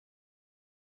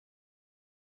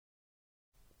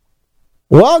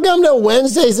Welcome to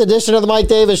Wednesday's edition of the Mike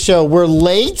Davis Show. We're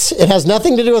late. It has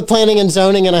nothing to do with planning and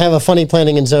zoning, and I have a funny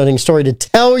planning and zoning story to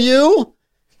tell you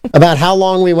about how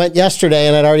long we went yesterday,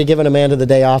 and I'd already given Amanda the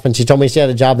day off, and she told me she had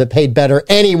a job that paid better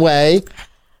anyway.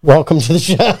 Welcome to the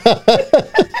show.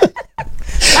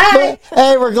 Hi.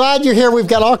 Hey, we're glad you're here. We've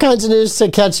got all kinds of news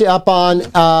to catch you up on.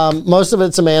 Most of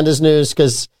it's Amanda's news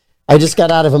because I just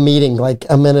got out of a meeting like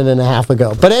a minute and a half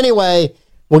ago. But anyway,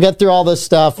 we'll get through all this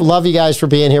stuff. Love you guys for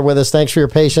being here with us. Thanks for your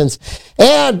patience.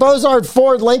 And Bozard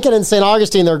Ford, Lincoln, and St.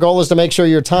 Augustine, their goal is to make sure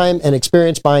your time and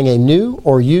experience buying a new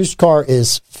or used car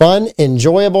is fun,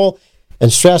 enjoyable,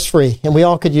 and stress-free. And we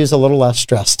all could use a little less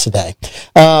stress today.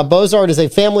 Bozard is a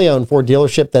family-owned Ford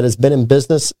dealership that has been in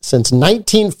business since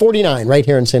 1949 right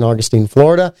here in St. Augustine,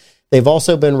 Florida. They've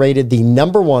also been rated the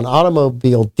 #1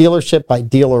 automobile dealership by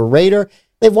Dealer Rater.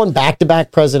 They've won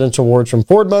back-to-back Presidential Awards from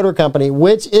Ford Motor Company,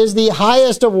 which is the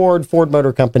highest award Ford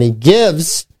Motor Company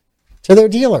gives to their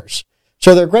dealers.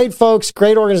 So they're great folks,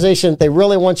 great organization. They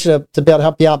really want you to be able to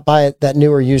help you out buy that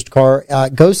new or used car.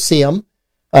 Go see them.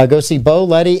 Go see Bo,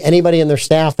 Letty, anybody in their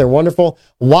staff. They're wonderful.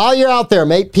 While you're out there,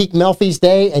 make Peak Melfi's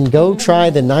Day and go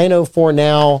try the 904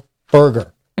 Now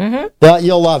burger. Well,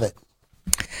 you'll love it.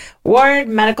 Ward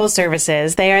Medical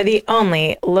Services. They are the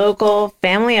only local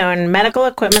family-owned medical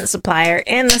equipment supplier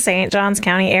in the St. Johns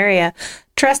County area,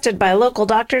 trusted by local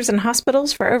doctors and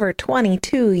hospitals for over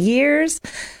 22 years.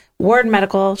 Ward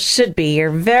Medical should be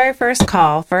your very first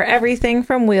call for everything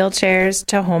from wheelchairs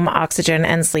to home oxygen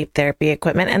and sleep therapy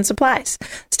equipment and supplies.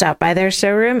 Stop by their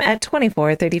showroom at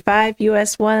 2435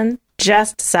 US 1,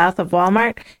 just south of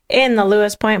Walmart in the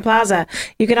Lewis Point Plaza.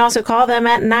 You can also call them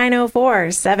at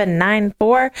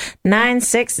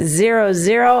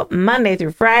 904-794-9600 Monday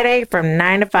through Friday from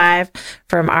 9 to 5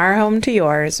 from our home to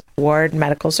yours, Ward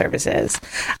Medical Services.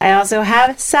 I also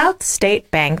have South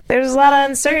State Bank. There's a lot of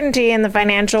uncertainty in the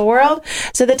financial world,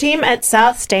 so the team at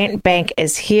South State Bank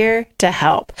is here to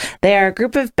help. They are a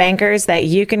group of bankers that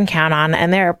you can count on,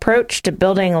 and their approach to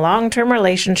building long-term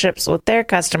relationships with their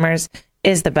customers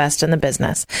is the best in the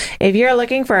business. If you're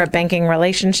looking for a banking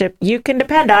relationship you can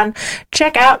depend on,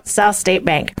 check out South State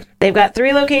Bank. They've got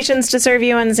 3 locations to serve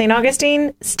you in St.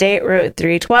 Augustine, State Road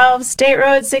 312, State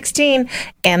Road 16,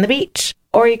 and the beach.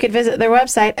 Or you could visit their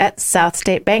website at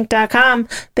southstatebank.com.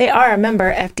 They are a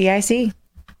member FDIC.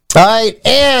 All right,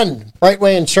 and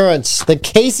Brightway Insurance, the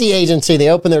Casey agency, they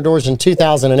opened their doors in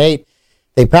 2008.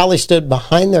 They proudly stood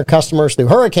behind their customers through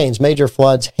hurricanes, major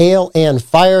floods, hail, and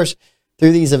fires.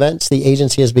 Through these events, the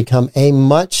agency has become a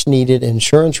much-needed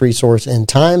insurance resource in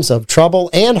times of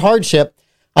trouble and hardship.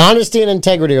 Honesty and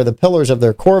integrity are the pillars of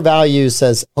their core values,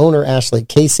 says owner Ashley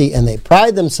Casey, and they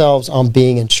pride themselves on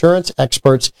being insurance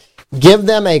experts. Give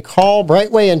them a call.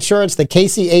 Brightway Insurance, the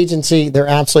Casey agency, they're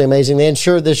absolutely amazing. They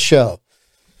insure this show,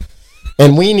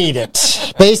 and we need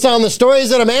it. Based on the stories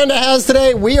that Amanda has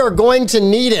today, we are going to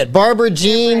need it. Barbara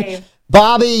Jean,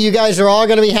 Bobby, you guys are all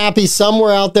going to be happy.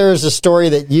 Somewhere out there is a story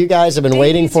that you guys have been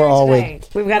waiting for all week.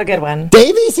 We've got a good one.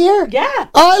 Davey's here? Yeah.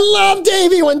 I love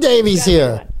Davey when Davey's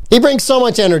here. He brings so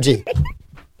much energy.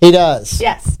 He does.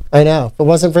 Yes. I know. If it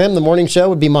wasn't for him, the morning show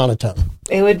would be monotone.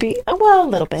 It would be, well, a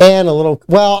little bit. And a little,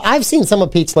 well, I've seen some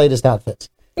of Pete's latest outfits.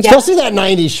 Yeah. Especially that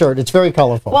 90s shirt. It's very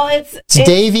colorful. Well, it's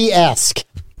Davey-esque.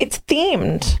 It's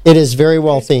themed. It is very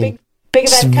well themed. Big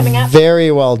event coming up.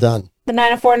 Very well done. The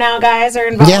 904 Now guys are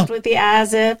involved with the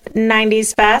As If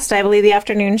 90s Fest. I believe the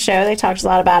afternoon show. They talked a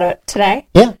lot about it today.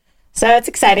 Yeah. So it's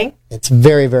exciting. It's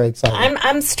very, very exciting.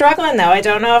 I'm struggling, though. I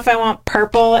don't know if I want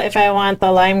purple, if I want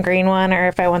the lime green one, or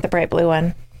if I want the bright blue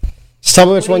one. Just tell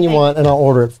me which one you want, and I'll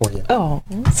order it for you. Oh.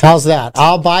 How's that?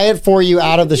 I'll buy it for you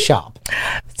out of the shop.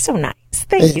 So nice.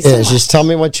 Thank you so much. Just tell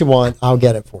me what you want. I'll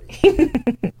get it for you.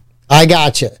 I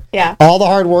got you. Yeah. All the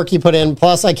hard work you put in,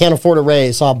 plus I can't afford a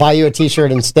raise, so I'll buy you a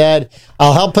T-shirt instead.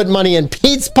 I'll help put money in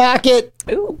Pete's pocket.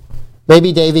 Ooh.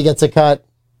 Maybe Davey gets a cut.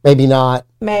 Maybe not.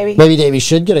 Maybe. Maybe Davey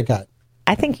should get a cut.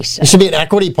 I think he should. He should be an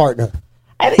equity partner.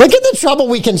 Look at the trouble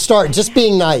we can start just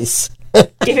being nice.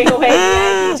 Giving away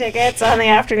VIP tickets on the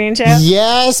afternoon show?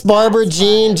 Yes, Barbara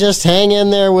Jean, just hang in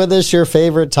there with us. Your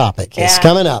favorite topic is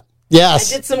coming up.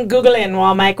 Yes. I did some Googling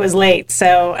while Mike was late,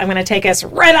 so I'm going to take us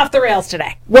right off the rails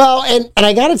today. Well, and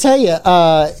I got to tell you,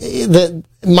 I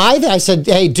said,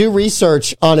 hey, do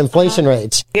research on inflation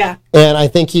rates. Yeah. And I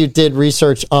think you did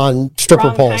research on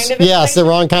stripper poles. Yes, the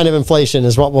wrong kind of inflation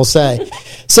is what we'll say.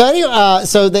 So anyway,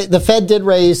 so the Fed did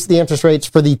raise the interest rates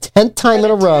for the 10th time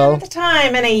in a row. 10th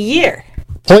time in a year.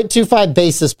 0.25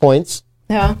 basis points.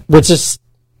 Yeah. Which is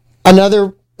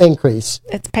another increase.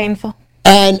 It's painful.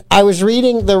 And I was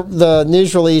reading the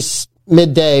news release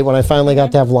midday when I finally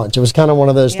got to have lunch. It was kind of one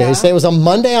of those days. It was a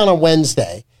Monday on a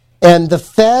Wednesday. And the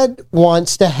Fed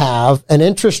wants to have an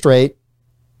interest rate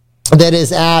that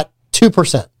is at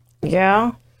 2%.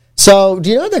 Yeah. So do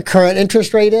you know what the current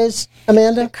interest rate is,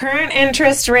 Amanda? The current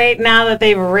interest rate, now that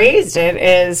they've raised it,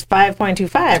 is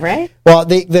 5.25, right? Well,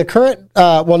 the current,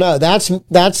 no, that's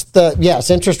the, yes,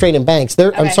 interest rate in banks.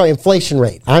 I'm sorry, inflation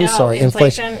rate. I'm sorry,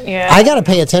 inflation. Yeah. I got to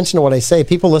pay attention to what I say.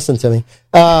 People listen to me.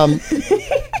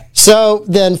 So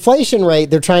the inflation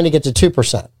rate, they're trying to get to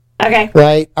 2%. Okay.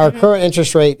 Right? Our current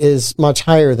interest rate is much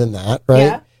higher than that, right?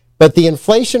 Yeah. But the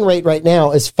inflation rate right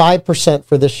now is 5%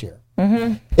 for this year.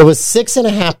 Mm-hmm. It was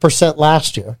 6.5%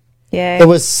 last year. Yeah. It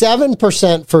was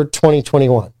 7% for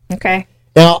 2021. Okay.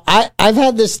 Now, I've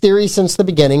had this theory since the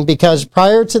beginning because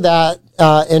prior to that,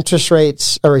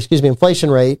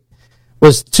 inflation rate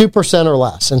was 2% or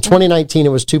less. In 2019, it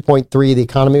was 2.3. The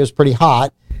economy was pretty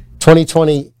hot.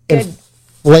 2020,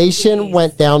 inflation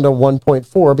went down to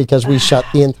 1.4 because we shut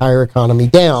the entire economy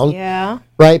down. Yeah.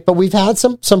 Right? But we've had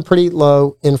some pretty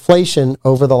low inflation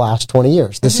over the last 20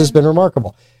 years. This has been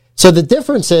remarkable. So the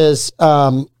difference is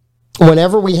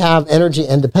whenever we have energy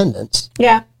independence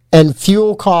and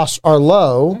fuel costs are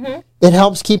low, it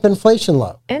helps keep inflation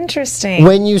low. Interesting.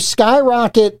 When you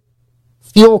skyrocket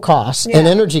fuel costs and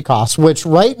energy costs, which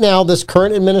right now this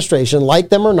current administration, like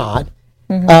them or not,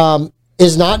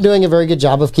 is not doing a very good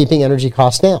job of keeping energy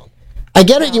costs down. I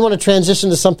get it. You want to transition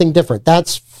to something different.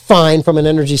 That's fine from an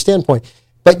energy standpoint.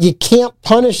 But you can't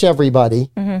punish everybody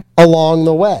along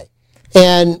the way.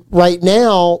 And right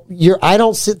now, I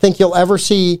don't think you'll ever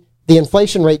see the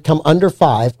inflation rate come under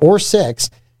 5 or 6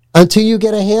 until you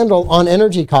get a handle on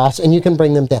energy costs and you can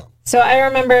bring them down. So I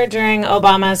remember during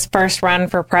Obama's first run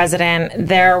for president,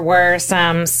 there were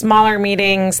some smaller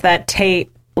meetings that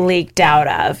tape leaked out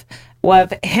of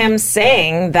him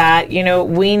saying that,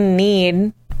 we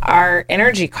need our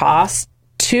energy costs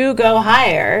to go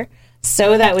higher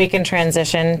so that we can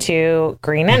transition to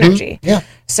green energy. Yeah.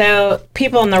 So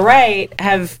people on the right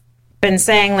have been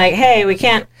saying like, hey, we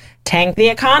can't tank the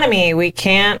economy. We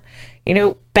can't,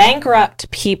 bankrupt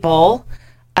people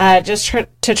just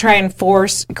to try and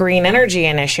force green energy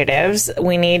initiatives.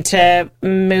 We need to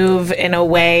move in a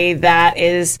way that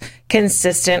is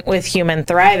consistent with human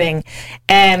thriving.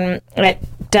 And it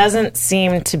doesn't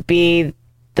seem to be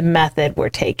the method we're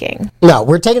taking. No,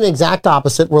 we're taking the exact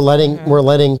opposite. We're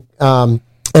letting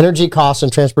energy costs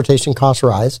and transportation costs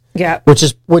rise. Yeah,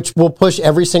 which will push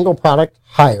every single product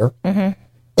higher.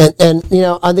 And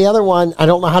on the other one, I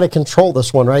don't know how to control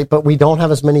this one, right? But we don't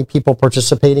have as many people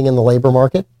participating in the labor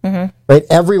market, right?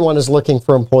 Everyone is looking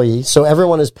for employees, so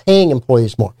everyone is paying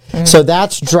employees more. So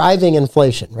that's driving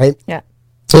inflation, right? Yeah.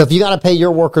 So if you got to pay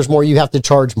your workers more, you have to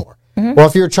charge more. Well,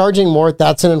 if you're charging more,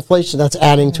 that's an inflation. That's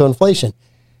adding to inflation.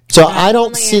 So I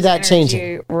don't see that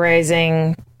changing.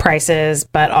 Raising prices,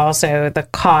 but also the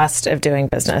cost of doing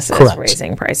business is Correct.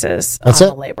 raising prices That's on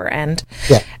it. the labor end.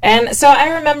 Yeah. And so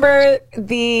I remember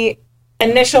the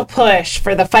initial push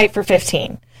for the fight for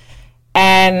 15.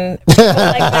 And people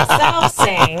like myself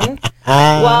saying,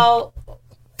 well,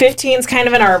 15 is kind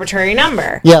of an arbitrary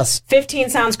number. Yes. 15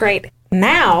 sounds great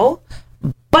now,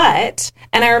 but,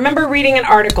 and I remember reading an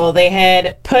article, they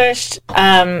had pushed for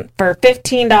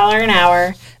 $15 an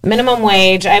hour, minimum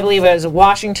wage, I believe it was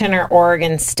Washington or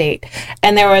Oregon State.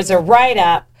 And there was a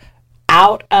write-up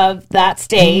out of that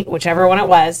state, whichever one it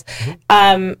was,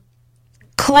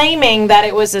 claiming that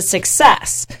it was a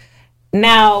success.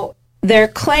 Now, their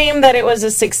claim that it was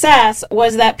a success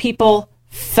was that people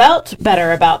felt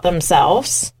better about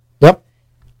themselves. Yep.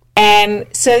 And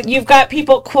so you've got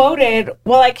people quoted,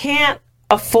 well, I can't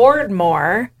afford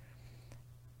more.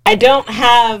 I don't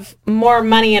have more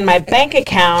money in my bank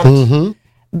account,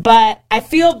 but I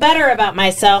feel better about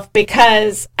myself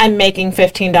because I'm making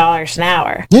 $15 an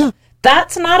hour. Yeah.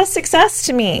 That's not a success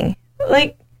to me.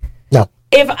 Like, No.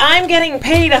 if I'm getting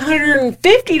paid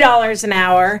 $150 an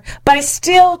hour, but I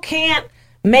still can't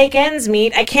make ends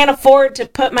meet, I can't afford to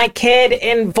put my kid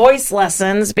in voice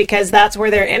lessons because that's where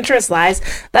their interest lies,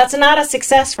 that's not a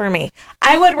success for me.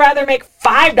 I would rather make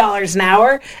 $5 an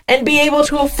hour and be able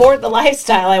to afford the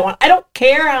lifestyle I want. I don't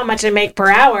care how much I make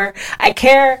per hour. I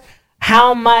care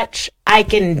how much I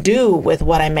can do with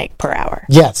what I make per hour.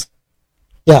 Yes.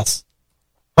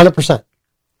 100%.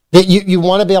 You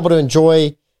want to be able to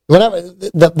enjoy whatever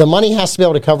the money has to be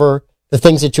able to cover the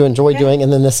things that you enjoy doing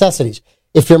and the necessities.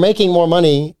 If you're making more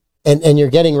money and you're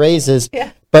getting raises,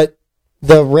 but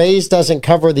the raise doesn't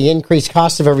cover the increased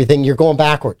cost of everything, you're going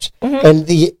backwards. And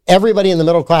everybody in the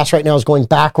middle class right now is going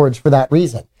backwards for that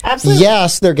reason. Absolutely.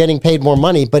 Yes, they're getting paid more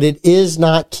money, but it is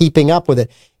not keeping up with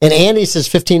it. And Andy says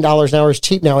 $15 an hour is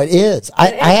cheap now. It is. I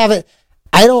haven't.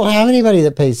 I don't have anybody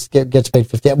that gets paid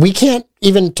 50. We can't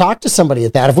even talk to somebody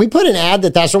at that. If we put an ad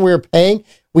that's what we were paying,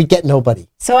 we'd get nobody.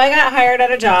 So I got hired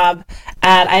at a job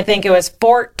at, I think it was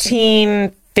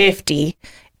 $14.50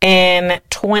 in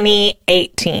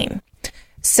 2018.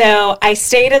 So I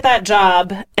stayed at that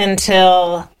job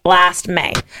until last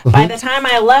May. By the time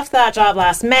I left that job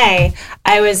last May,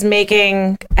 I was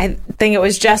making, I think it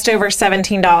was just over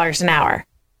 $17 an hour.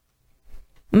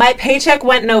 My paycheck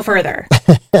went no further.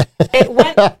 It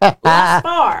went less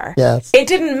far. Yes. It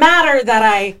didn't matter that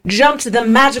I jumped the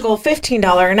magical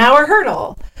 $15 an hour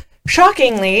hurdle.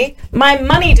 Shockingly, my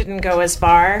money didn't go as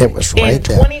far It was right in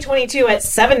there. 2022 at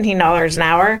 $17 an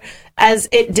hour as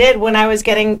it did when I was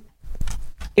getting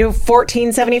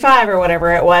 $14.75 or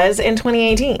whatever it was in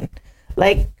 2018.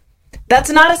 Like, that's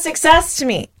not a success to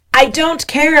me. I don't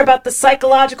care about the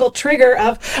psychological trigger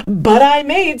of, but I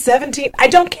made 17. I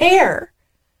don't care.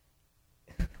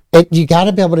 You got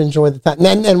to be able to enjoy the time.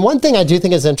 And one thing I do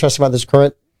think is interesting about this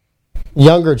current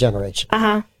younger generation.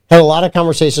 Had a lot of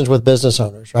conversations with business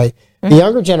owners, right? The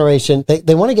younger generation,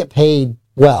 they want to get paid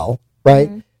well, right?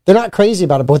 They're not crazy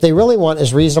about it, but what they really want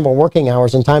is reasonable working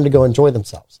hours and time to go enjoy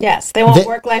themselves. Yes, they want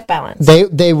work-life balance.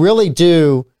 They really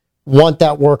do want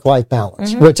that work-life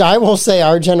balance, which I will say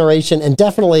our generation and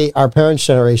definitely our parents'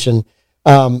 generation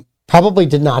probably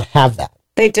did not have that.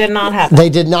 They did not have that. They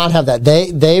did not have that.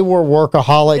 They were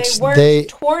workaholics. They worked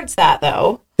towards that,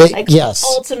 though. Yes.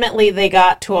 Ultimately, they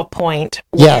got to a point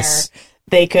where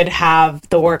they could have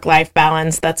the work-life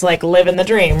balance that's like living the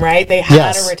dream, right? They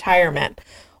had a retirement.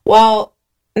 Well,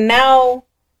 now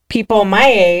people my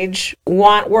age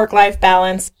want work-life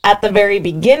balance at the very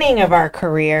beginning of our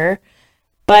career,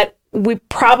 but we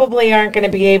probably aren't going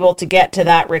to be able to get to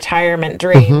that retirement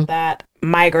dream that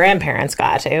my grandparents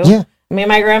got to. Yeah. I mean,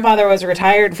 my grandfather was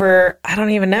retired for, I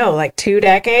don't even know, like 2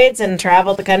 decades and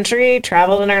traveled the country,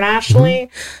 traveled internationally.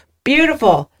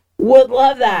 Beautiful. Would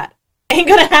love that. Ain't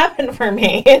going to happen for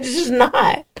me. It's just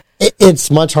not. It's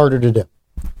much harder to do,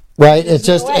 right? It's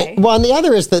just, way. well, and the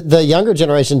other is that the younger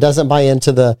generation doesn't buy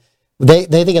into they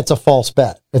think it's a false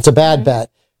bet. It's a bad bet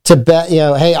to bet,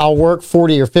 hey, I'll work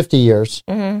 40 or 50 years,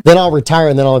 then I'll retire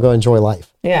and then I'll go enjoy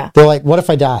life. Yeah. They're like, what if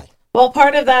I die? Well,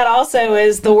 part of that also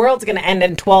is the world's going to end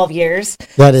in 12 years.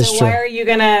 That is so true. Why are you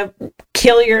going to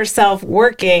kill yourself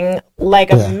working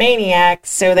like a maniac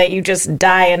so that you just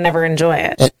die and never enjoy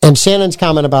it? And Shannon's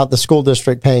comment about the school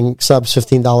district paying subs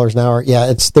 $15 an hour.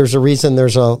 Yeah, there's a reason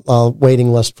there's a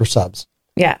waiting list for subs.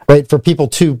 Yeah. Right, for people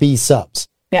to be subs.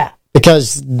 Yeah.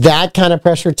 Because that kind of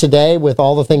pressure today with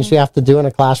all the things you have to do in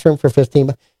a classroom for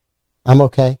 15, I'm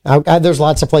okay. There's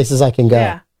lots of places I can go.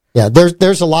 Yeah. Yeah,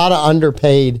 there's a lot of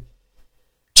underpaid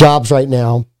jobs right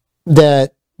now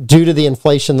that, due to the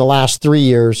inflation the last 3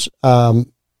 years,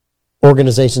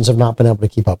 organizations have not been able to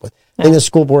keep up with. I think the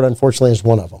school board, unfortunately, is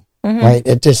one of them. Right?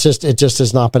 It just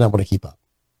has not been able to keep up.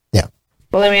 Yeah.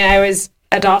 Well, I mean, I was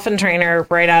a dolphin trainer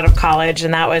right out of college,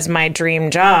 and that was my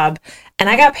dream job, and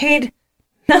I got paid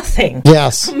nothing.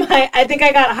 Yes. I think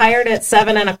I got hired at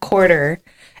 $7.25.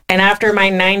 And after my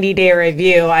 90-day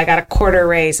review, I got a quarter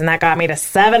raise, and that got me to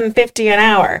 $7.50 an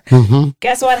hour.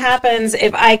 Guess what happens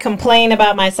if I complain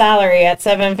about my salary at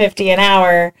 $7.50 an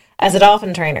hour as a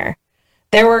dolphin trainer?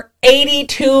 There were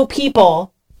 82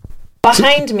 people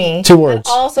behind me that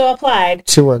also applied.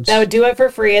 2 words. That would do it for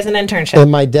free as an internship. And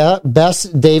my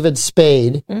best David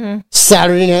Spade,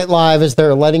 Saturday Night Live, as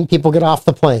they're letting people get off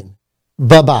the plane.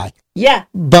 Yeah.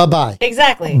 Bye-bye.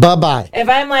 Exactly. Bye-bye. If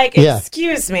I'm like,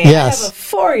 excuse me, I have a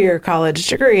 4-year college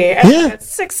degree, and I've got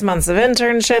 6 months of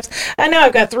internships. I know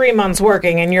I've got 3 months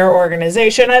working in your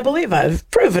organization. I believe I've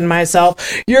proven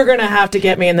myself. You're going to have to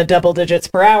get me in the double digits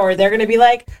per hour. They're going to be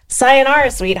like,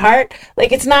 sayonara, sweetheart.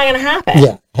 Like, it's not going to happen.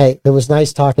 Yeah. Hey, it was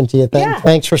nice talking to you.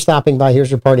 Thanks for stopping by. Here's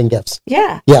your parting gifts.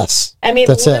 Yeah. Yes. I mean,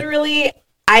 that's literally,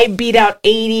 I beat out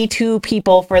 82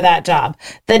 people for that job.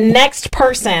 The next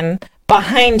person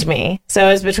behind me, so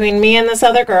it was between me and this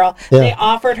other girl, they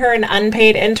offered her an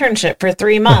unpaid internship for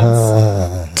 3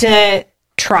 months to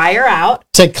try her out.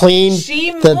 To clean.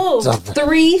 She moved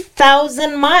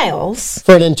 3,000 miles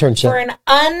for an internship. For an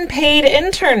unpaid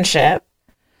internship.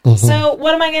 So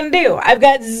what am I going to do? I've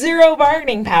got zero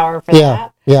bargaining power for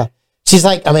that. Yeah. She's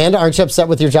like, Amanda, aren't you upset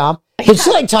with your job? Would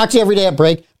she talk to you every day at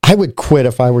break? I would quit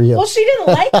if I were you. Well, she didn't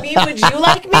like me. Would you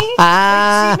like me?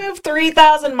 She moved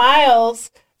 3,000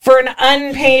 miles for an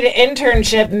unpaid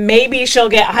internship. Maybe she'll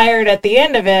get hired at the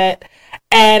end of it.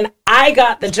 And I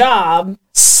got the job.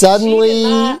 Suddenly, she did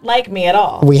not like me at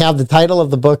all. We have the title of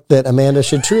the book that Amanda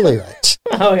should truly write.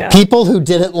 Oh, yeah. People Who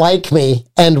Didn't Like Me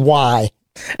and Why.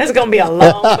 It's going to be a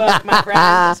long book, my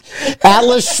friend.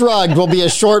 Atlas Shrugged will be a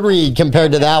short read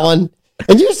compared to that one.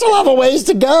 And you still have a ways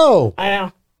to go. I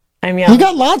know. I'm young. You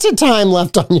got lots of time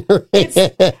left on your hands.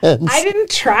 I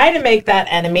didn't try to make that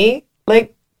enemy.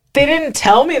 Like, they didn't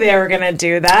tell me they were going to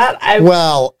do that.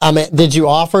 Well, I mean, did you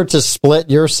offer to split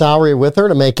your salary with her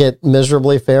to make it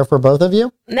miserably fair for both of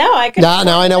you? No, I couldn't.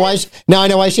 Now I know why. Now I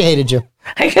know why she hated you.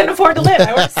 I couldn't afford to live.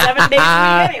 I worked 7 days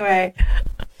a week anyway.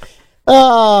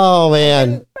 Oh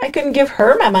man, I couldn't give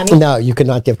her my money. No, you could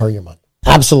not give her your money.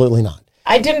 Absolutely not.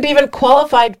 I didn't even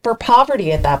qualify for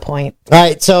poverty at that point. All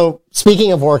right. So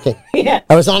speaking of working, yeah,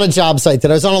 I was on a job site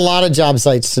today. I was on a lot of job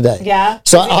sites today. Yeah.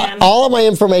 So all of my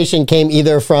information came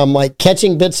either from like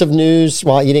catching bits of news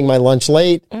while eating my lunch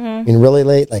late, I mean really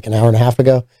late, like an hour and a half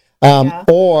ago,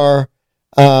 or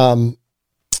on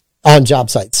job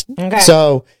sites. Okay.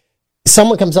 So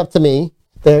someone comes up to me.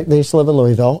 They used to live in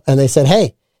Louisville, and they said,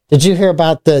 "Hey, did you hear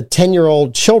about the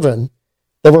 10-year-old children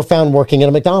that were found working at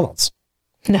a McDonald's?"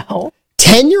 No.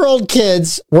 10-year-old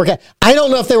kids working. I don't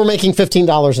know if they were making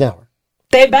 $15 an hour.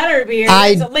 They better be.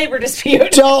 It's a labor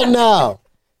dispute. Don't know.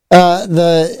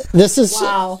 This is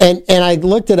wow. And I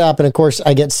looked it up, and of course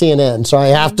I get CNN, so I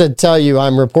have to tell you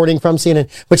I'm reporting from CNN,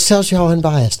 which tells you how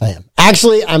unbiased I am.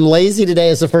 Actually, I'm lazy today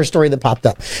is the first story that popped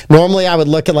up. Normally I would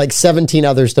look at like 17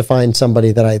 others to find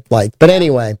somebody that I liked. But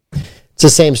anyway, it's the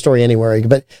same story anywhere.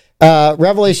 But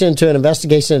revelation into an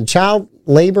investigation of child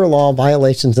labor law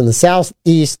violations in the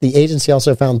Southeast. The agency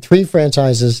also found 3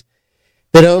 franchises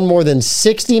that own more than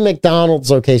 60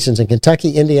 McDonald's locations in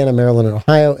Kentucky, Indiana, Maryland, and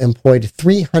Ohio, employed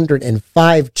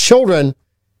 305 children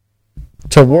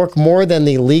to work more than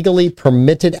the legally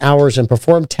permitted hours and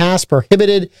perform tasks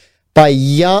prohibited by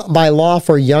law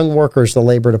for young workers, the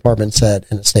Labor Department said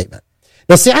in a statement.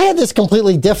 Now, see, I had this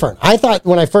completely different. I thought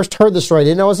when I first heard the story, I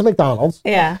didn't know it was a McDonald's.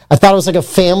 Yeah. I thought it was like a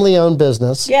family-owned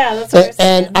business. Yeah, that's what I was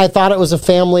saying. And I thought it was a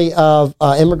family of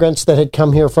immigrants that had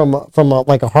come here from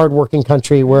like a hard-working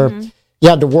country where you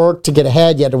had to work to get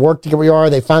ahead. You had to work to get where you are.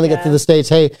 They finally get to the States.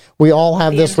 Hey, we all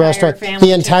have this restaurant.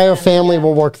 The entire family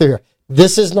will work through here.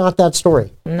 This is not that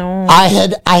story. No. I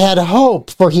had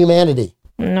hope for humanity.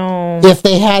 No. If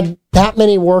they had that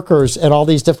many workers at all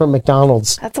these different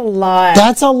McDonald's. That's a lot.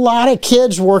 That's a lot of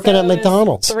kids working at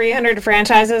McDonald's. 300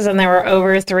 franchises, and there were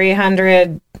over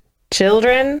 300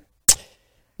 children.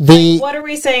 What are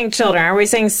we saying children? Are we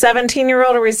saying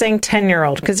 17-year-old or are we saying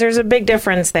 10-year-old? Because there's a big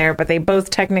difference there, but they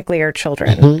both technically are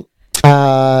children.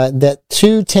 That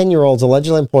 2 10-year-olds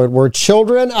allegedly employed were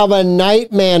children of a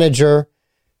night manager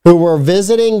who were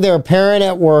visiting their parent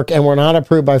at work and were not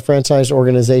approved by franchise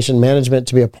organization management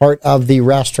to be a part of the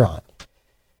restaurant.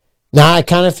 Now I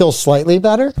kind of feel slightly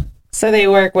better. So they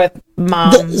work with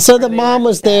mom. So the mom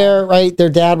was there, right? Their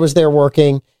dad was there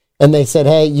working. And they said,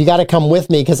 hey, you got to come with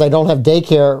me because I don't have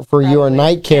daycare for you or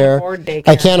night care.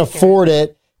 I can't afford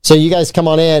it. So you guys come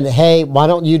on in. Hey, why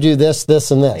don't you do this,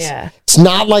 this, and this? Yeah. It's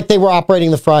not like they were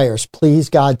operating the fryers. Please,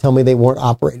 God, tell me they weren't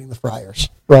operating the fryers,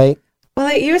 right? Well,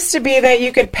 it used to be that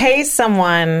you could pay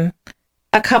someone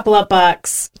a couple of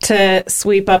bucks to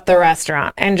sweep up the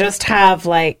restaurant and just have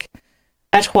like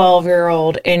a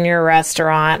 12-year-old in your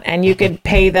restaurant, and you could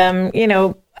pay them,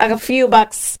 a few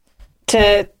bucks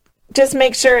to just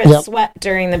make sure it's swept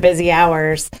during the busy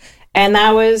hours. And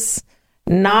that was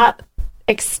not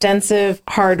extensive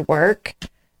hard work,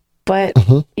 but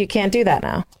you can't do that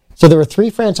now. So there were 3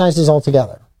 franchises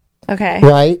altogether. Okay.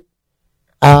 Right?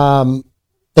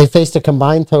 They faced a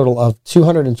combined total of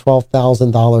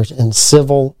 $212,000 in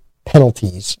civil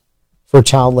penalties for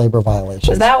child labor violations.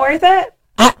 Was that worth it?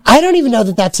 I don't even know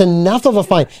that that's enough of a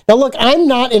fine. Now, look, I'm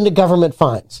not into government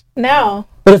fines. No.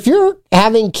 But if you're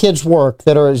having kids work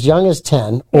that are as young as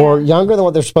 10 or younger than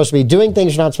what they're supposed to be, doing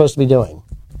things you're not supposed to be doing.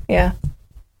 Yeah.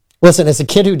 Listen, as a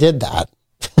kid who did that.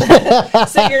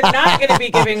 So you're not going to be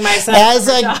giving my son as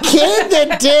a kid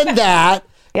that did that.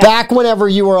 Back whenever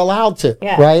you were allowed to,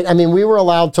 right? I mean, we were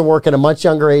allowed to work at a much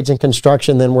younger age in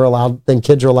construction than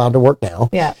kids are allowed to work now.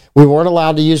 Yeah. We weren't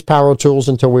allowed to use power tools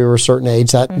until we were a certain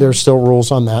age. There's still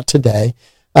rules on that today.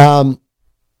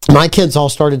 My kids all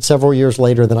started several years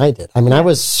later than I did. I mean, I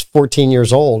was 14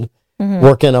 years old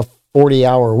working a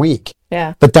 40-hour week.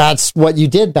 Yeah. But that's what you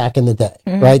did back in the day,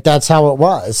 right? That's how it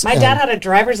was. My dad had a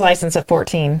driver's license at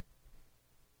 14.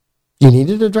 You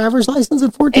needed a driver's license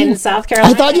at 14? In South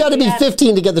Carolina. I thought you had to be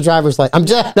 15 to get the driver's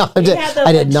license.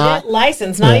 I did not.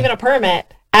 License, not even a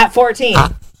permit, at 14.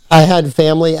 I had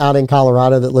family out in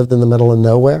Colorado that lived in the middle of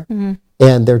nowhere,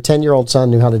 and their 10-year-old son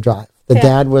knew how to drive. The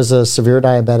dad was a severe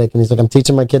diabetic, and he's like, I'm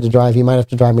teaching my kid to drive. He might have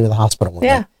to drive me to the hospital one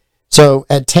day. So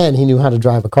at 10, he knew how to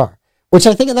drive a car, which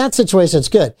I think in that situation is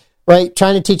good, right?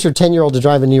 Trying to teach your 10-year-old to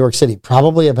drive in New York City,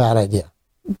 probably a bad idea.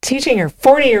 teaching your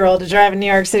 40-year-old to drive in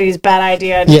New York City is a bad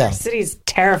idea. New York City's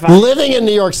terrifying. Living in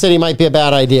New York City might be a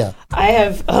bad idea. I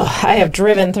have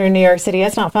driven through New York City.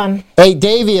 It's not fun. Hey,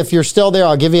 Davey, if you're still there,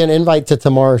 I'll give you an invite to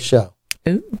tomorrow's show.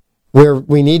 Ooh.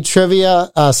 We need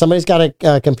trivia. Somebody's got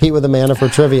to compete with Amanda for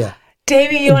trivia.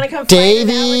 Davey, you want to come?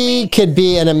 Davey could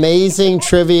be an amazing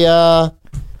trivia.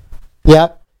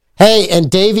 Yep. Hey, and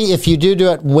Davey, if you do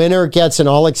it, winner gets an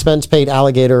all expense paid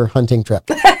alligator hunting trip.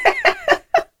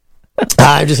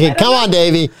 I'm just kidding. Come on,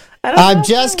 Davey. I'm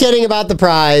just kidding about the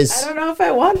prize. I don't know if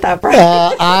I want that prize.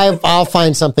 I'll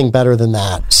find something better than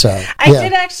that. So I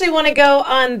did actually want to go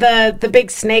on the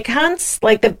big snake hunts,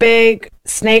 like the big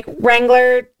snake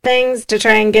wrangler things, to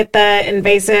try and get the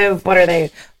invasive. What are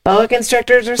they? Boa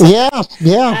constrictors or something?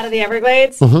 Yeah. Out of the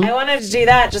Everglades. Mm-hmm. I wanted to do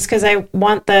that just because I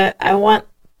want the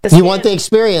skin. You want the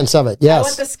experience of it, yes. I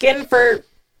want the skin for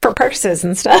purses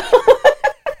and stuff.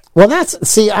 Well,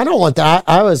 I don't want that.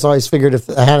 I always figured if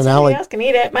I had an alligator. Else can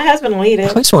eat it. My husband will eat it.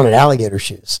 I just wanted alligator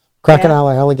shoes. Crocodile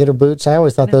or alligator boots. I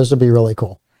always thought those would be really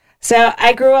cool. So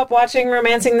I grew up watching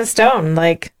Romancing the Stone.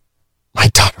 Like, my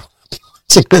daughter will be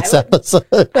watching this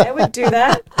episode. I would do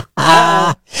that.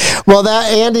 Well,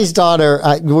 that Andy's daughter,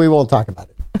 we won't talk about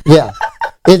it. Yeah.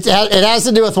 It has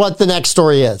to do with what the next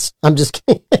story is. I'm just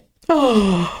kidding.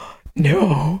 Oh,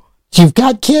 no. You've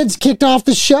got kids kicked off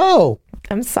the show.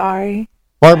 I'm sorry.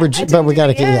 Barbara, but we got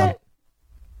to keep going.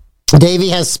 Davey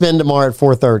has spin tomorrow at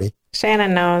 4:30.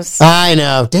 Shannon knows. I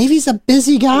know. Davey's a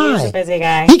busy guy. He's a busy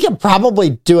guy. He could probably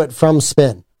do it from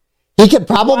spin. He could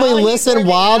probably listen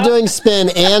while doing spin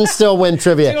and still win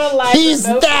trivia. He's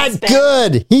that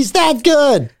good. He's that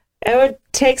good. It would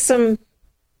take some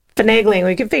finagling.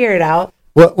 We could figure it out.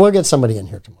 We'll get somebody in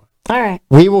here tomorrow. All right.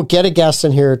 We will get a guest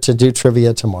in here to do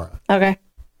trivia tomorrow. Okay.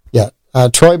 Yeah.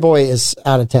 Troy Boy is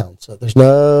out of town, so there's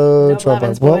no Troy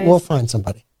Boy. We'll find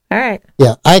somebody. All right.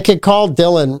 Yeah. I could call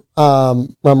Dylan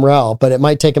Rumrell, but it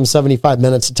might take him 75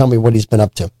 minutes to tell me what he's been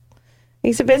up to.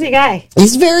 He's a busy guy.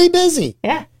 He's very busy.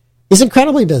 Yeah. He's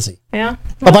incredibly busy. Yeah.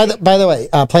 Oh, by the way,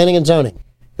 planning and zoning,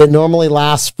 that normally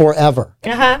lasts forever.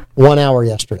 1 hour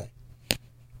yesterday.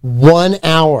 1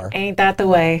 hour. Ain't that the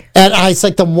way? And it's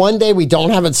like the one day we don't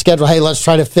have it scheduled. Hey, let's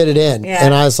try to fit it in. Yeah.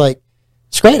 And I was like,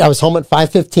 it's great. I was home at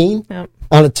 5:15 Yep.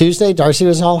 on a Tuesday. Darcy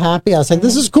was all happy. I was like,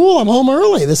 this is cool. I'm home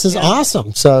early. This is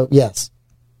awesome. So, yes.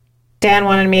 Dan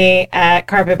wanted me at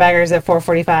Carpetbaggers at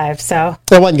 4:45, so.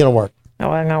 It wasn't going to work. It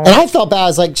wasn't going to work. And I felt bad. I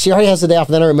was like, she already has the day off.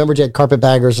 And then I remembered you had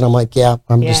Carpetbaggers. And I'm like,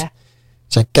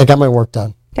 it's like, I got my work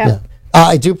done. Yeah.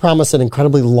 I do promise an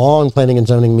incredibly long planning and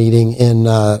zoning meeting in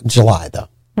July, though.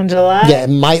 In July? Yeah, it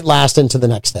might last into the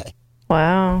next day.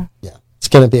 Wow. Yeah. It's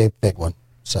going to be a big one.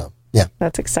 So, yeah.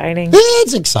 That's exciting.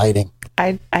 It's exciting.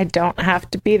 I don't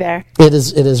have to be there. It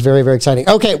is very, very exciting.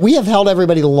 Okay, we have held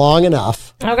everybody long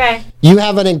enough. Okay. You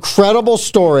have an incredible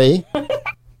story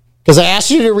because I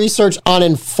asked you to research on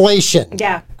inflation.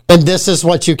 Yeah. And this is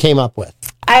what you came up with.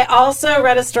 I also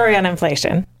read a story on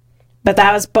inflation, but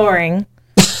that was boring.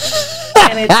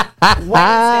 And it's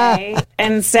Wednesday.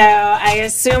 And so I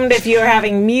assumed if you were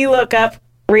having me look up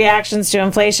reactions to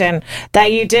inflation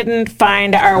that you didn't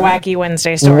find our Wacky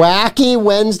Wednesday story. Wacky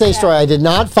Wednesday story. I did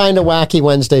not find a Wacky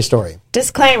Wednesday story.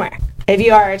 Disclaimer. If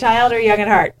you are a child or young at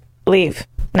heart, leave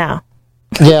now.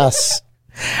 Yes.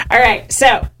 All right.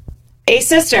 So a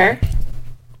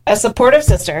supportive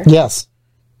sister, Yes.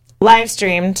 live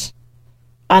streamed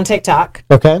on TikTok.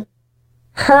 Okay.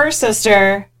 Her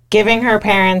sister giving her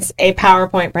parents a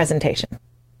PowerPoint presentation.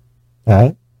 All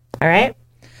right. All right.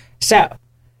 So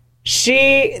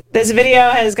this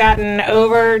video has gotten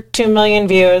over 2 million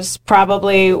views,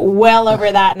 probably well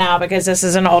over that now because this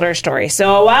is an older story.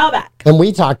 So a while back. And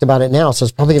we talked about it now, so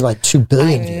it's probably like 2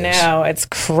 billion views. No, it's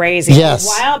crazy. Yes. A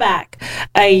while back,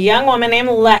 a young woman named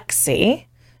Lexi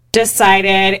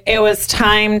decided it was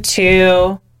time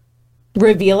to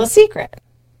reveal a secret.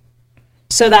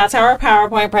 So that's how our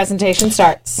PowerPoint presentation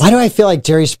starts. Why do I feel like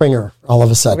Jerry Springer all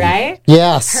of a sudden? Right?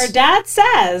 Yes. Her dad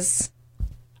says,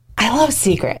 I love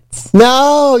secrets.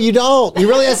 No, you don't. You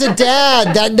really, as a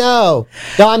dad, no.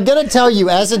 No, I'm going to tell you,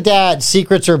 as a dad,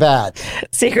 secrets are bad.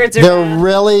 Secrets are They're bad.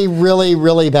 really, really,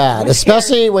 really bad,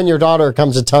 especially when your daughter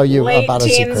comes to tell you Late about a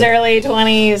teens, secret. early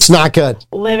 20s. It's not good.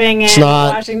 Living in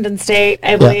not. Washington State,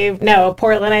 I believe. No,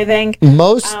 Portland, I think.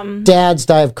 Most dads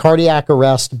die of cardiac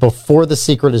arrest before the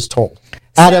secret is told,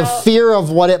 out of fear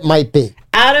of what it might be.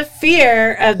 Out of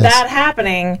fear of that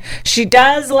happening, she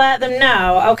does let them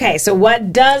know, okay, so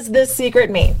what does this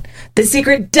secret mean? The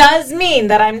secret does mean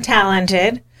that I'm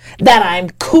talented, that I'm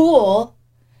cool,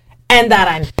 and that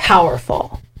I'm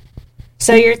powerful.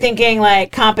 So you're thinking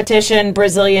like competition,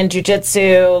 Brazilian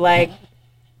jiu-jitsu, like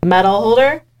medal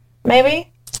holder,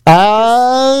 maybe?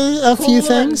 A few Cool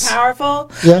things. and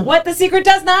powerful. Yeah. What the secret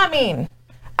does not mean.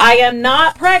 I am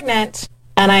not pregnant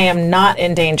and I am not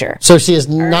in danger. So she has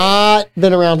not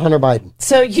been around Hunter Biden.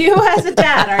 So you as a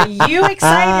dad, are you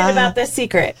excited about this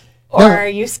secret? Or are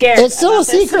you scared? It's still a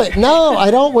secret. No,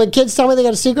 I don't. When kids tell me they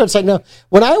got a secret, it's like, no.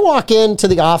 When I walk into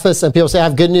the office and people say I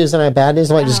have good news and I have bad news,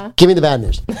 I'm like, just give me the bad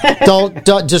news.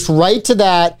 don't just write to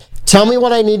that. Tell me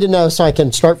what I need to know so I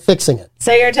can start fixing it.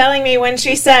 So you're telling me when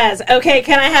she says, okay,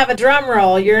 can I have a drum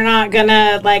roll? You're not going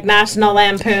to like National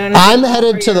Lampoon. I'm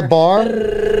headed to the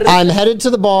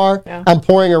bar. Yeah. I'm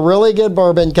pouring a really good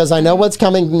bourbon because I know what's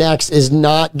coming next is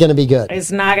not going to be good.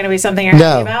 It's not going to be something you're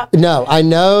happy about? No, I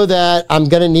know that I'm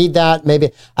going to need that.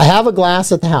 Maybe I have a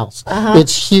glass at the house.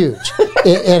 It's huge.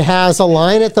 it has a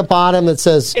line at the bottom that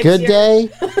says, good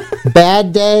day,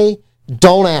 bad day,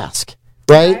 don't ask.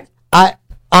 Right? Okay.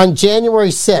 On January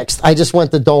 6th, I just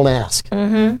went to don't ask.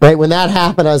 Right? When that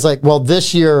happened, I was like, well,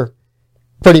 this year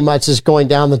pretty much is going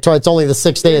down the toilet. It's only the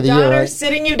 6th day of the year. Right?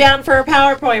 Sitting you down for a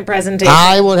PowerPoint presentation.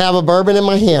 I would have a bourbon in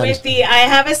my hand. With the I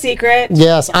have a secret.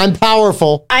 Yes, I'm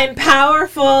powerful. I'm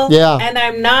powerful. Yeah. And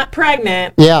I'm not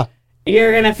pregnant. Yeah.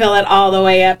 You're going to fill it all the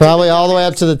way up. Probably all the way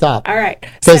up to the top. All right.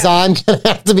 Because I'm going to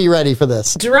have to be ready for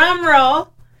this. Drum roll.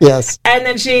 Yes. And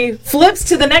then she flips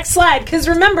to the next slide. Because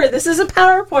remember, this is a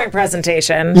PowerPoint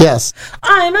presentation. Yes.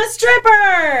 I'm a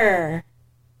stripper.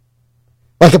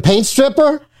 Like a paint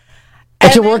stripper?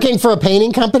 Like you're working for a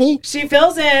painting company? She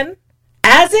fills in,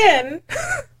 as in,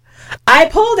 I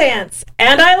pole dance,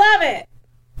 and I love it.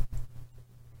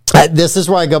 This is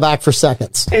where I go back for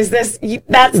seconds. Is this...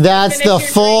 That's the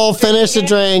full finish a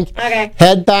drink. Okay.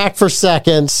 Head back for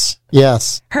seconds.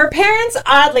 Yes. Her parents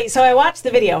oddly... So I watched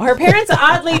the video. Her parents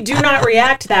oddly do not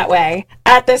react that way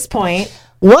at this point.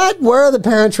 What were the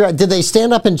parents... Did they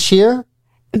stand up and cheer?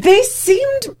 They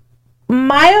seemed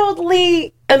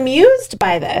mildly amused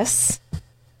by this.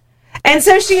 And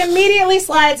so she immediately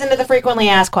slides into the frequently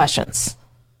asked questions.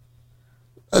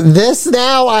 This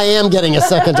now I am getting a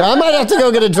second. I might have to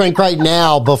go get a drink right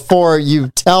now before you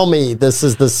tell me this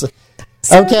is the...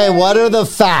 Okay, what are the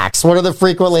facts? What are the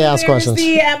frequently asked questions?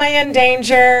 Am I in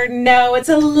danger? No, it's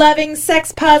a loving,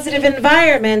 sex-positive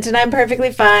environment, and I'm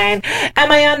perfectly fine.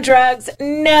 Am I on drugs?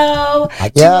 No.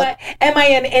 Am I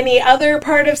in any other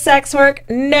part of sex work?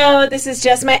 No, this is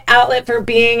just my outlet for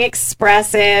being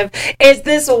expressive. Is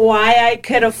this why I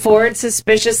could afford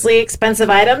suspiciously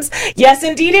expensive items? Yes,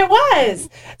 indeed it was.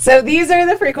 So these are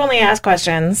the frequently asked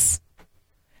questions.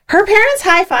 Her parents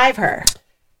high-five her.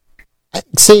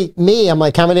 See, I'm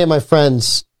like, how many of my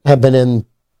friends have been in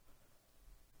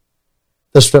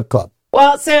the strip club?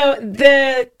 Well, so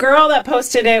the girl that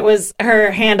posted it was,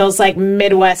 her handle's like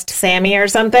Midwest Sammy or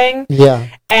something. Yeah.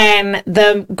 And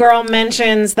the girl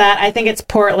mentions that I think it's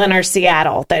Portland or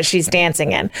Seattle that she's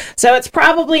dancing in. So it's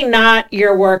probably not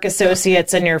your work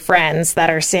associates and your friends that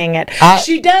are seeing it.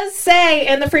 She does say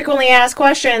in the frequently asked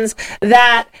questions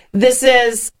that this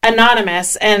is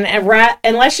anonymous. And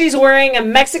unless she's wearing a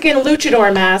Mexican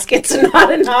luchador mask, it's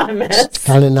not anonymous. It's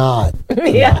kind of not.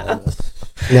 Yeah. Anonymous.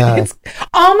 No. It's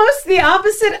almost the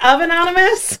opposite of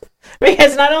anonymous,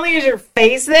 because not only is your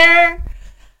face there,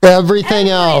 everything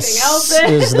else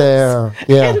is there.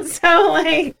 Yeah. And so,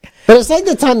 like... But it's like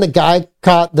the time the guy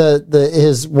caught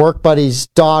his work buddy's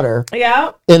daughter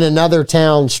in another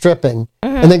town stripping,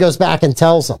 and then goes back and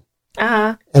tells him.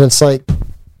 And it's like...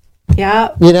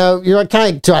 Yeah. You know, you're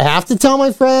like, do I have to tell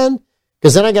my friend?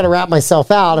 Because then I got to wrap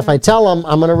myself out. If I tell him,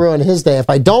 I'm going to ruin his day. If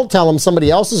I don't tell him, somebody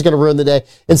else is going to ruin the day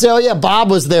and say, oh, yeah, Bob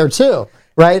was there too.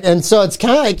 Right? And so it's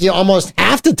kind of like you almost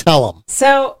have to tell him.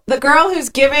 So the girl who's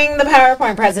giving the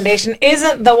PowerPoint presentation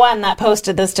isn't the one that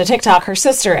posted this to TikTok. Her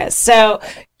sister is. So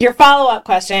your follow-up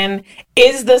question,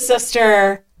 is the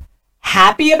sister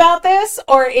happy about this?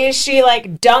 Or is she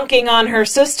like dunking on her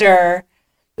sister?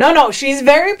 No, she's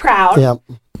very proud. Yeah.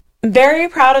 Very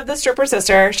proud of the stripper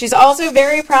sister. She's also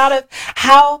very proud of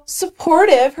how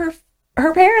supportive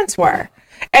her parents were.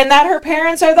 And that her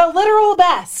parents are the literal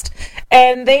best.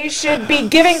 And they should be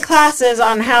giving classes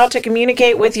on how to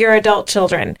communicate with your adult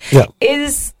children. Yeah.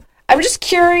 I'm just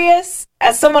curious,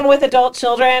 as someone with adult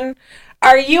children,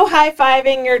 are you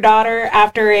high-fiving your daughter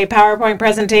after a PowerPoint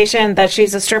presentation that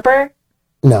she's a stripper?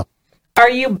 No. Are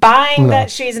you buying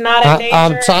that she's not in danger?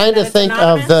 I'm trying to think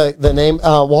of the name,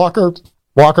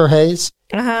 Walker Hayes,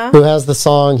 who has the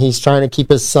song, he's trying to keep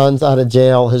his sons out of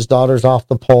jail, his daughters off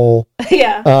the pole.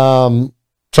 Yeah.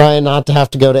 Trying not to have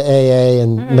to go to AA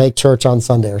and make church on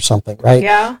Sunday or something, right?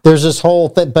 Yeah. There's this whole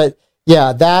thing, but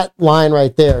yeah, that line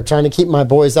right there, trying to keep my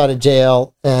boys out of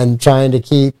jail and trying to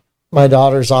keep my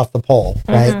daughters off the pole,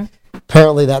 right?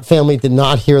 Apparently that family did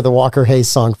not hear the Walker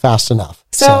Hayes song fast enough.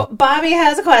 So Bobby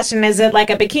has a question. Is it like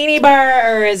a bikini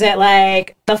bar or is it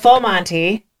like the full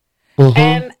Monty? Mm-hmm.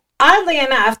 And oddly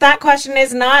enough, that question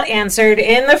is not answered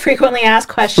in the frequently asked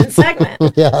questions segment.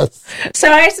 Yes.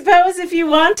 So I suppose if you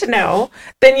want to know,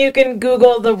 then you can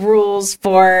Google the rules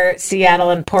for Seattle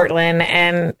and Portland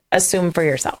and assume for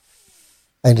yourself.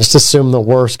 I just assume the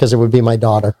worst because it would be my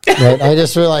daughter. Right? I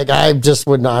just feel like I just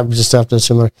would not. I would just have to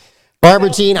assume.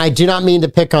 Barbara Jean, I do not mean to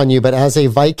pick on you, but as a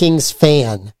Vikings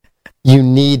fan, you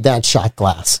need that shot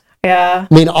glass. Yeah.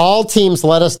 I mean, all teams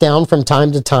let us down from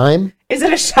time to time. Is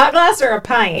it a shot glass or a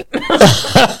pint?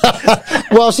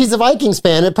 Well, she's a Vikings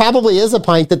fan. It probably is a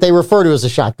pint that they refer to as a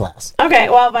shot glass. Okay,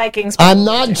 well, Vikings. I'm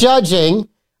not judging.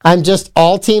 I'm just,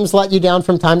 all teams let you down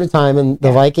from time to time, and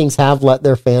the Vikings have let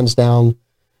their fans down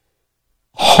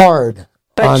hard.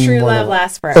 But true love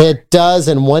lasts forever. It does,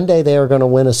 and one day they are going to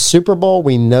win a Super Bowl.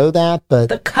 We know that, but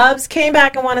the Cubs came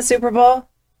back and won a Super Bowl.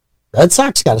 Red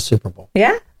Sox got a Super Bowl.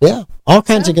 Yeah? Yeah. All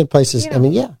kinds of good places. I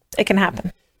mean, yeah. It can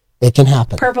happen. It can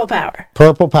happen. Purple power.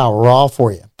 Purple power. We're all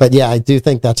for you. But yeah, I do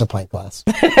think that's a pint glass.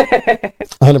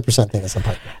 100% think it's a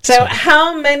pint glass. So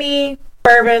how many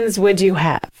bourbons would you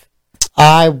have?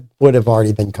 I would have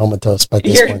already been comatose by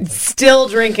this point. You're still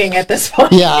drinking at this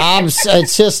point. Yeah,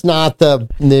 it's just not the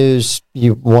news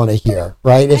you want to hear,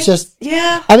 right? It's just,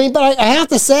 yeah. I mean, but I have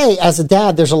to say, as a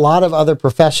dad, there's a lot of other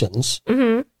professions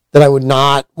that I would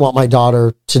not want my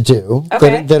daughter to do,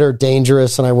 that are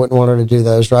dangerous, and I wouldn't want her to do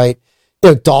those, right? You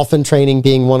know, dolphin training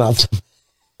being one of them.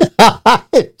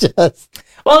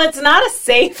 Well, it's not a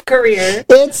safe career.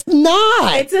 It's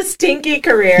not. It's a stinky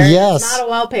career. Yes. It's not a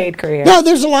well-paid career. No,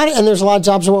 there's a lot of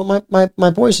jobs I want my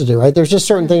boys to do, right? There's just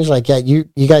certain things like, you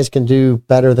guys can do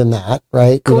better than that,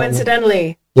 right?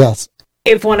 Coincidentally. Yes.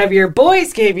 If one of your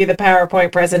boys gave you the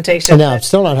PowerPoint presentation. No, I'm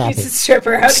still not happy. He's a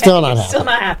stripper. Okay. Still not happy. Still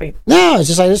not happy. No, I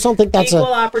just don't think that's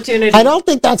equal opportunity. I don't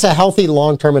think that's a healthy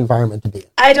long-term environment to be in.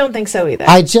 I don't think so either.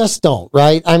 I just don't,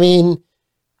 right? I mean,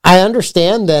 I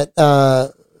understand that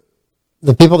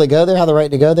the people that go there have the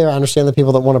right to go there. I understand the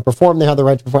people that want to perform, they have the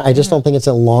right to perform. I just don't think it's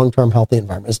a long-term healthy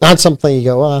environment. It's not something you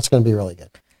go, well, that's going to be really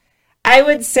good. I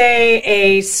would say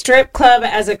a strip club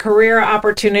as a career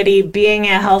opportunity, being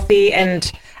a healthy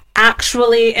and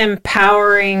actually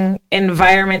empowering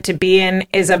environment to be in,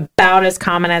 is about as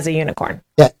common as a unicorn.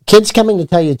 Yeah, kids coming to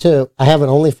tell you too, I have an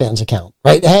OnlyFans account,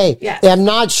 right? Hey, yes. I'm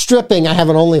not stripping, I have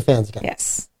an OnlyFans account.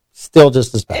 Yes. Still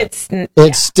just as bad.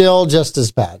 It's still just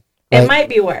as bad. Right? It might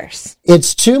be worse.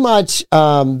 It's too much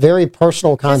very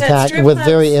personal contact with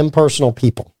very impersonal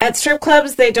people. At strip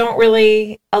clubs, they don't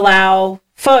really allow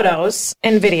photos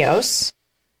and videos.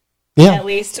 Yeah. At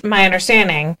least my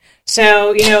understanding.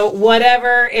 So,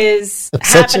 whatever is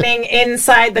happening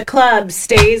inside the club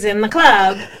stays in the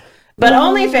club. But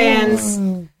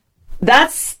OnlyFans,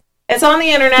 it's on the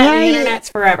internet, and the internet's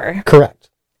forever. Correct.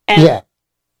 And, yeah.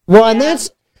 Well, and that's,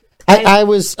 I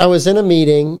was in a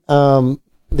meeting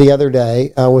the other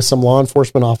day with some law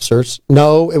enforcement officers.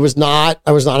 No, it was not,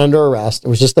 I was not under arrest. It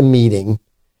was just a meeting.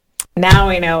 Now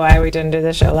we know why we didn't do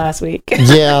the show last week.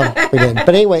 Yeah, we did.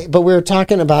 But anyway, we were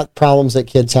talking about problems that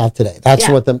kids have today. That's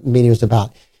what the meeting was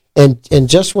about. And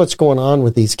just what's going on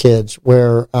with these kids,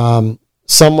 where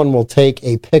someone will take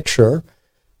a picture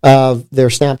of their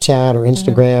Snapchat or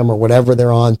Instagram or whatever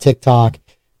they're on, TikTok,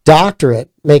 doctor it,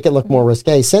 make it look more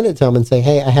risque, send it to them and say,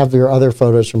 hey, I have your other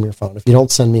photos from your phone if you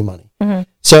don't send me money.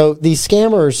 So these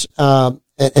scammers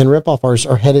and ripoff artists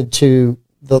are headed to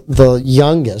the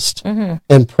youngest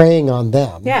and preying on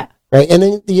them. Yeah. Right. And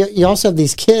then you also have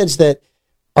these kids that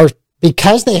are,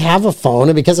 because they have a phone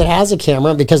and because it has a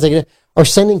camera, because they are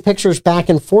sending pictures back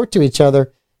and forth to each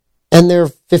other, and they're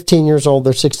 15 years old,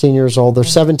 they're 16 years old, they're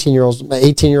 17-year-olds,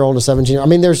 18-year-old and 17. I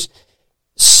mean, there's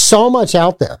so much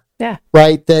out there. Yeah.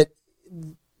 Right. That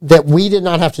we did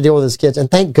not have to deal with as kids. And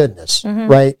thank goodness.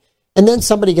 Right. And then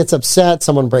somebody gets upset,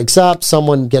 someone breaks up,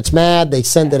 someone gets mad, they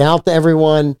send it out to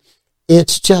everyone.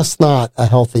 It's just not a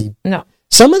healthy. No.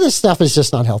 Some of this stuff is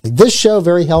just not healthy. This show,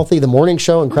 very healthy. The morning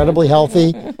show, incredibly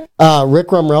healthy. Rick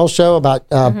Rumrell's show about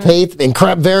faith,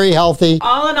 very healthy.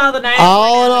 All in all, the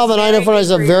 904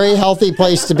 is a very healthy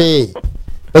place to be.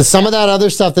 But some of that other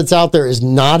stuff that's out there is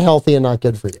not healthy and not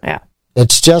good for you. Yeah.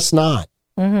 It's just not.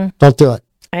 Don't do it.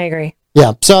 I agree.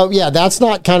 Yeah. So, yeah, that's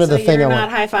not kind of the thing I want. You're not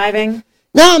high-fiving?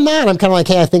 No, I'm not. I'm kind of like,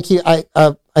 hey, I think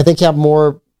you have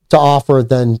more to offer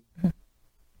than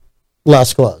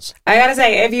less clothes. I gotta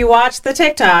say, if you watch the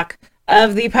TikTok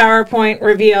of the PowerPoint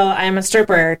reveal, I'm a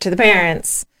stripper, to the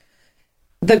parents,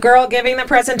 the girl giving the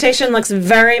presentation looks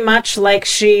very much like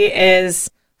she is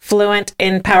fluent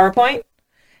in PowerPoint,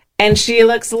 and she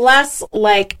looks less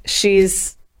like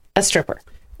she's a stripper.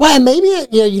 Well, and maybe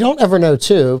you don't ever know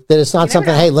too that it's not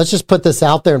something. Hey, let's just put this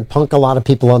out there and punk a lot of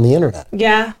people on the internet.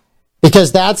 Yeah,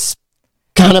 because that's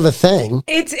kind of a thing.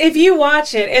 It's if you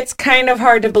watch it, it's kind of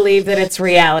hard to believe that it's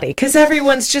reality because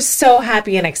everyone's just so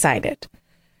happy and excited,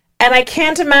 and I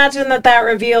can't imagine that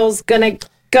reveal's gonna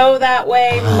go that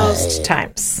way most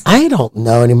times. I don't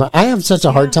know anymore. I have such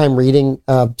a hard time reading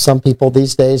some people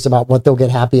these days about what they'll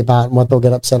get happy about and what they'll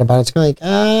get upset about. It's kind of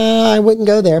like, I wouldn't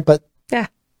go there, but yeah.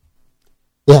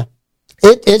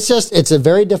 It's a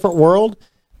very different world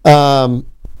than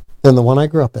the one I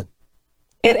grew up in.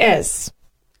 It is.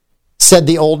 Said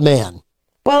the old man.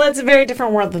 Well, it's a very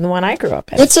different world than the one I grew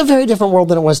up in. It's a very different world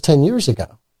than it was 10 years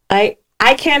ago. I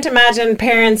can't imagine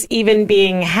parents even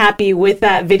being happy with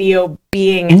that video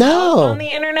being out on the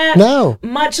internet. No.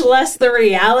 Much less the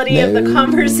reality of the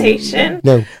conversation.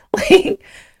 No. Like,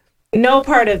 no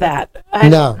part of that.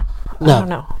 No. I don't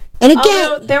know. And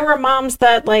again, although there were moms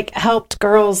that helped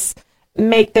girls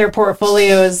make their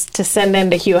portfolios to send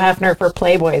in to Hugh Hefner for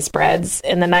Playboy spreads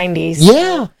in the 90s.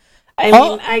 Yeah. I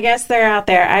mean, I guess they're out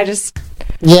there.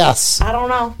 Yes. I don't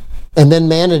know. And then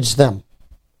managed them.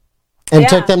 And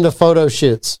took them to photo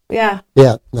shoots. Yeah.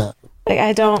 Yeah. No.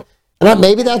 I don't.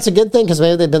 Maybe that's a good thing because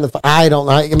maybe they've been I don't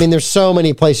know. I mean, there's so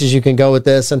many places you can go with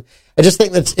this. And I just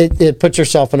think that it puts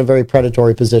yourself in a very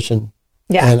predatory position.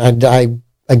 Yeah. And I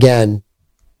again,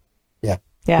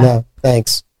 yeah. No,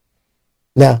 thanks.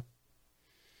 No.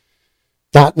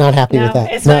 Not happy with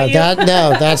that.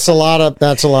 That's a lot of.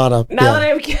 Now that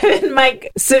I've given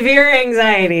Mike severe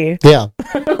anxiety,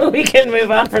 we can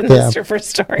move on from this first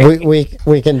story.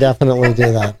 We can definitely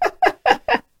do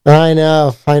that. I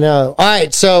know. All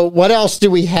right. So what else do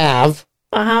we have?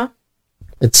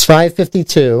 It's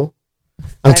 5:52.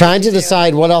 I'm trying to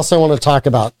decide what else I want to talk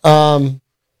about.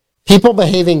 People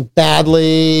behaving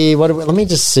badly. Let me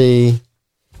just see.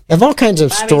 I have all kinds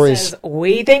of Bobby stories. Says,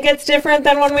 we think it's different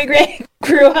than when we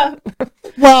grew up.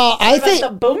 Well, I think the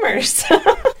boomers.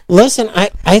 Listen,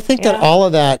 I think that all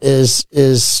of that is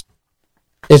it's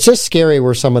just scary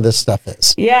where some of this stuff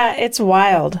is. Yeah, it's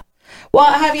wild.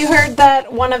 Well, have you heard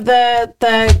that one of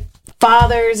the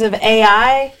fathers of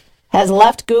AI has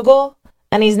left Google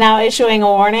and he's now issuing a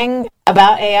warning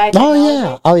about AI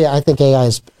technology? Oh yeah. I think AI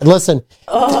is. Listen,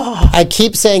 I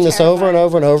keep saying this over and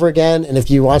over and over again, and if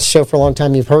you watch the show for a long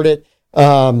time, you've heard it.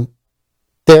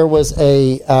 There was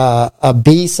a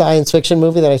B science fiction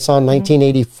movie that I saw in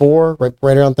 1984,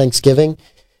 right around Thanksgiving.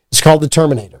 It's called The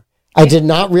Terminator. I did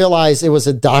not realize it was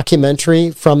a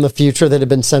documentary from the future that had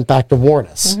been sent back to warn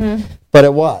us, but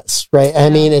it was, right? I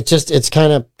mean, it's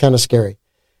kind of scary.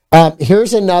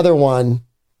 Here's another one.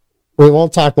 We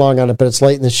won't talk long on it, but it's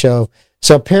late in the show.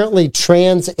 So apparently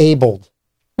transabled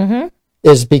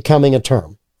is becoming a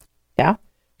term. Yeah.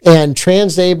 And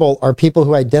transabled are people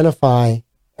who identify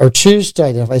or choose to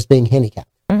identify as being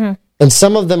handicapped. And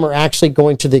some of them are actually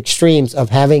going to the extremes of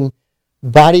having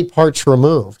body parts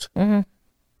removed.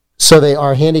 So they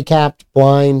are handicapped,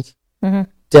 blind,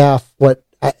 deaf,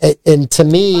 and to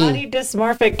me... Body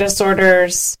dysmorphic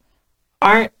disorders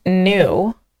aren't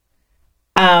new.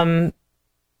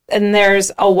 And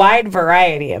there's a wide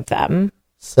variety of them.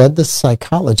 Said the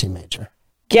psychology major.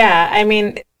 Yeah, I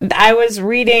mean, I was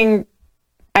reading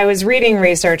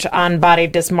research on body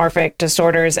dysmorphic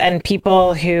disorders and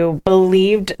people who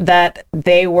believed that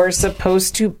they were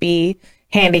supposed to be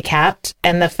handicapped,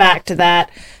 and the fact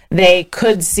that they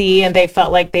could see and they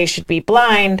felt like they should be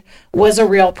blind was a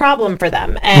real problem for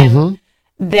them. And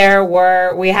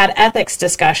we had ethics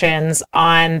discussions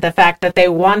on the fact that they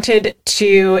wanted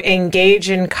to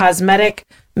engage in cosmetic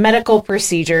medical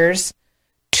procedures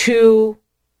to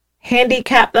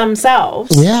handicap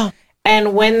themselves. Yeah.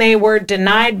 And when they were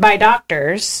denied by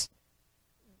doctors,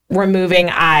 removing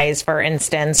eyes, for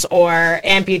instance, or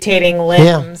amputating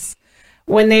limbs,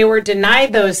 when they were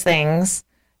denied those things,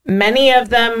 many of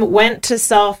them went to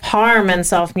self-harm and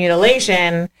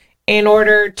self-mutilation in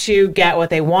order to get what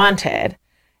they wanted.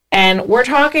 And we're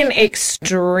talking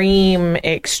extreme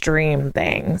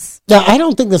things. Now, I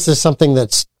don't think this is something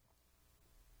that's,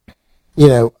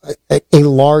 a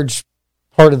large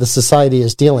part of the society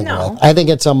is dealing with. I think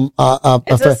it's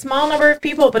a small number of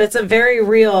people, but it's a very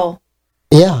real.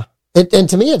 Yeah. And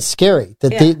to me, it's scary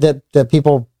that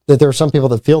that there are some people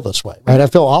that feel this way, right? I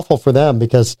feel awful for them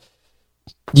because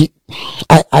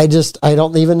I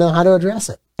don't even know how to address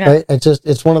it. Right?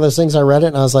 It's one of those things. I read it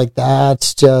and I was like,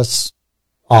 that's just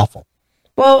awful.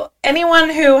 Well, anyone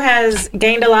who has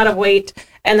gained a lot of weight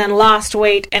and then lost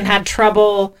weight and had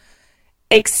trouble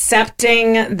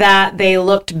accepting that they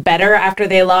looked better after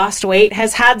they lost weight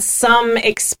has had some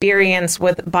experience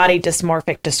with body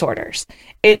dysmorphic disorders.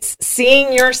 It's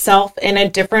seeing yourself in a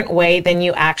different way than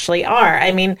you actually are.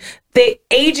 I mean, the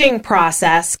aging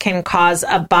process can cause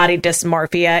a body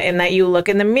dysmorphia in that you look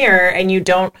in the mirror and you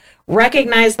don't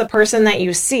recognize the person that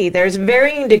you see. There's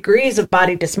varying degrees of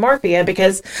body dysmorphia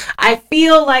because I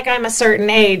feel like I'm a certain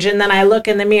age and then I look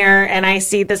in the mirror and I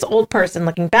see this old person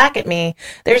looking back at me.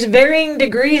 There's varying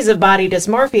degrees of body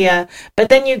dysmorphia, but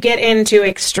then you get into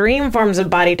extreme forms of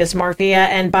body dysmorphia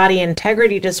and body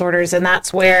integrity disorders, and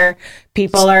that's where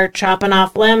people are chopping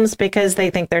off limbs because they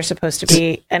think they're supposed to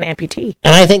be an amputee.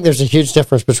 And I think there's a huge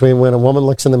difference between when a woman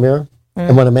looks in the mirror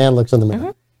and when a man looks in the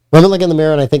mirror. Women look in the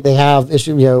mirror and I think they have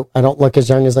issue. I don't look as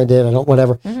young as I did. I don't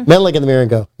whatever. Men look in the mirror and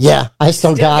go, yeah, I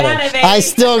still got it. I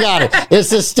still got it.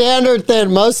 It's a standard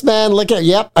thing. Most men look at,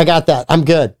 yep, I got that. I'm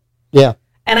good. Yeah.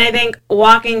 And I think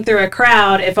walking through a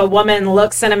crowd, if a woman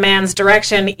looks in a man's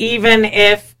direction, even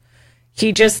if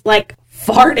he just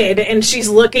farted and she's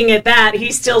looking at that,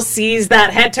 he still sees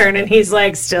that head turn and he's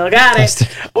like, still got it.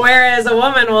 Whereas a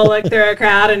woman will look through a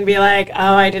crowd and be like,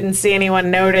 oh, I didn't see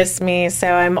anyone notice me,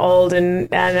 so I'm old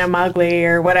and I'm ugly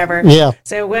or whatever. Yeah.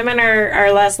 So women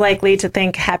are less likely to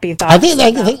think happy thoughts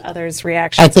about others'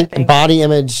 reactions. I think body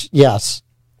image, yes.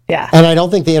 Yeah. And I don't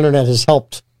think the internet has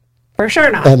helped. For sure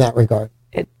not. In that regard.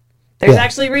 There's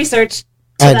actually research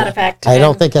to that effect. I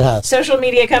don't think it has. Social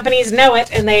media companies know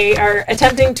it, and they are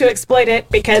attempting to exploit it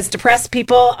because depressed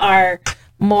people are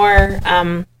more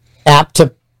apt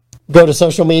to go to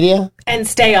social media and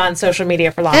stay on social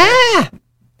media for longer.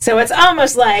 So it's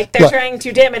almost like they're trying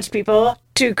to damage people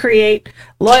to create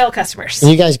loyal customers.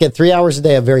 And you guys get 3 hours a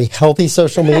day of very healthy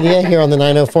social media here on the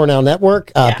 904 Now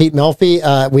Network. Pete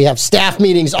Melfi, we have staff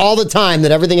meetings all the time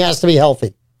that everything has to be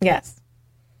healthy. Yes.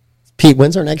 Pete,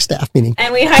 when's our next staff meeting?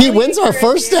 And we Pete, when's our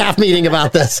first staff meeting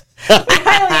about this? We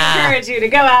highly encourage you to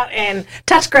go out and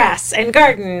touch grass and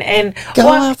garden and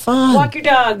walk your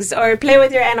dogs or play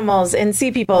with your animals and see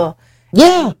people.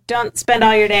 Yeah. Don't spend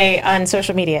all your day on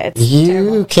social media. You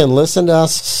terrible. Can listen to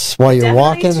us while you're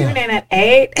walking. Tune in at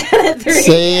 8 and at 3.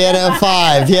 See it at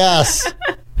 5, yes.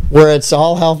 Where it's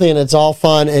all healthy and it's all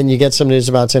fun and you get some news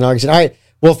about St. Augustine. All right.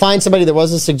 We'll find somebody. There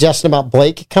was a suggestion about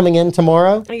Blake coming in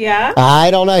tomorrow. Yeah?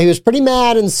 I don't know. He was pretty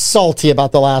mad and salty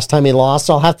about the last time he lost,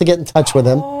 so I'll have to get in touch with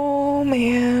him. Oh,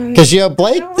 man. Because,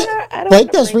 Blake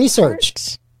does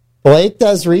research. Blake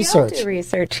does research. We all do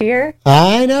research here.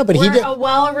 I know, but We're a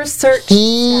well-researched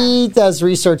He does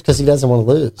research because he doesn't want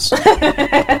to lose.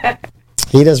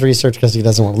 He does research because he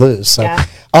doesn't want to lose. So,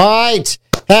 all right.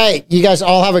 Hey, you guys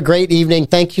all have a great evening.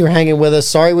 Thank you for hanging with us.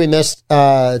 Sorry we missed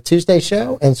Tuesday's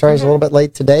show, and sorry I was a little bit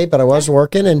late today, but I was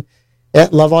working, and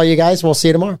love all you guys. We'll see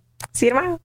you tomorrow. See you tomorrow.